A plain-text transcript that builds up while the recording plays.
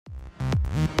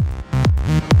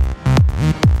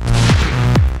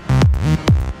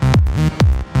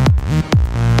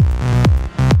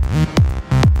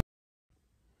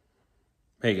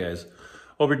Hey guys,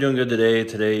 hope you're doing good today.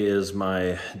 Today is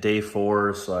my day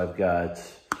 4, so I've got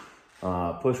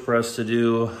push press to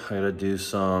do. I gotta do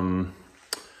some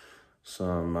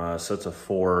sets of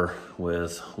 4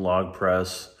 with log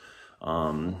press.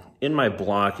 In my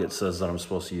block it says that I'm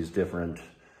supposed to use different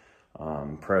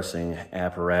pressing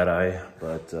apparatus,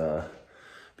 but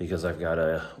because I've got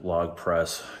a log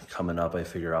press coming up, I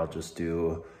figure I'll just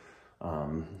do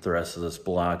the rest of this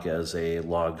block as a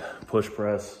log push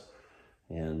press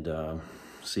and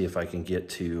see if I can get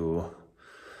to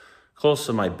close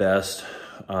to my best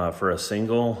for a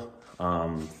single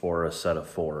for a set of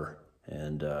 4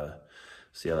 and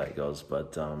see how that goes.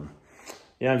 But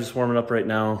yeah, I'm just warming up right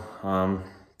now.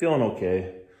 Feeling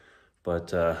okay,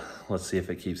 but let's see if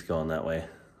it keeps going that way.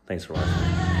 Thanks for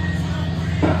watching.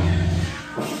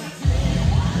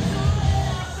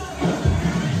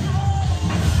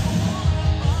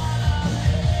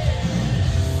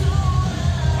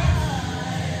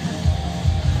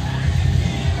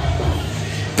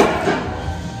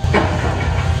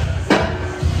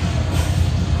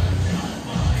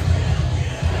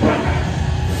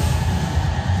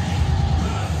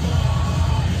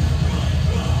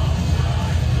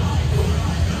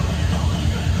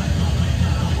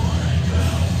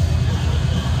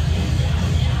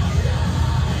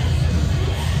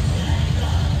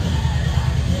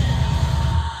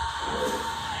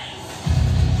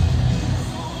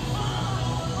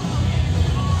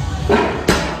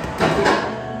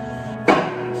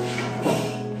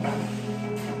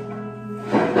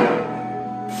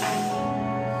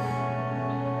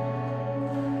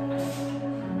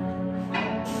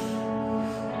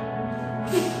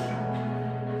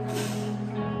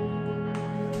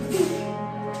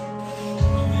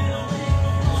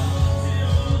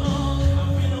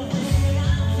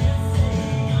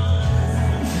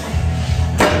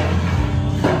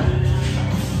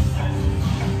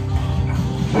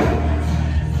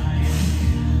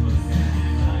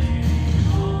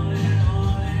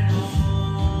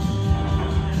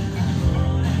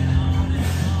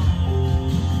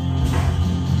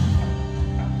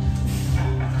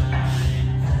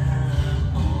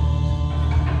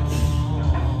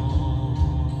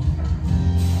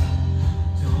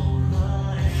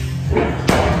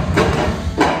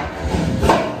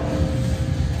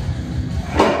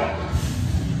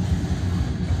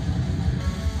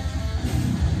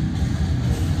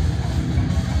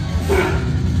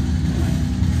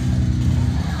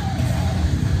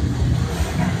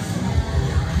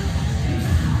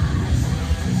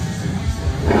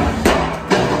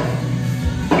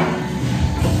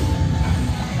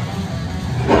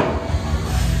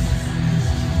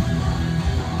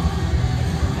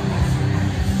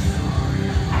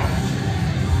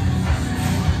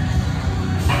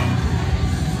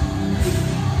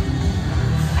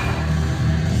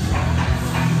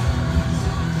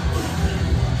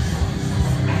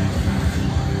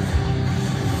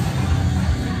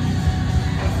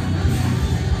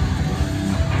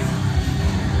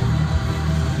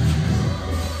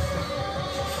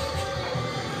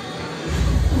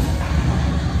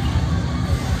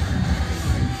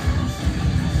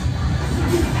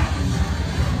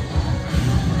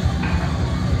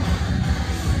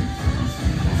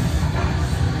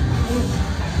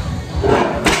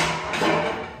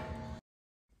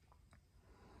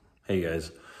 Hey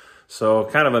guys, so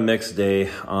kind of a mixed day.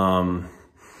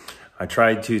 I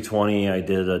tried 220, I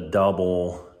did a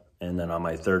double, and then on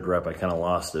my 3rd rep, I kind of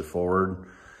lost it forward.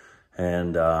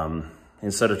 And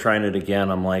instead of trying it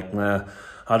again, I'm like, nah,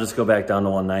 I'll just go back down to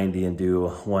 190 and do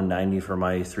 190 for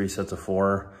my 3 sets of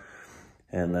 4,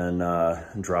 and then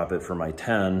drop it for my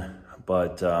 10.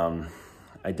 But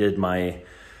I did my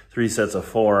 3 sets of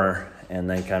 4, and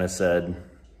then kind of said,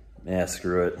 yeah,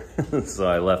 screw it. So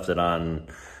I left it on.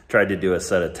 Tried to do a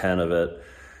set of 10 of it,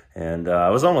 and I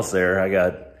was almost there. I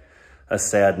got a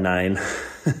sad 9,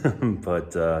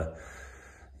 but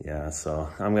yeah, so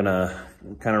I'm gonna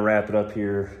kind of wrap it up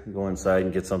here, go inside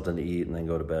and get something to eat, and then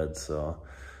go to bed. So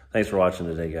thanks for watching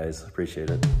today, guys. Appreciate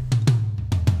it.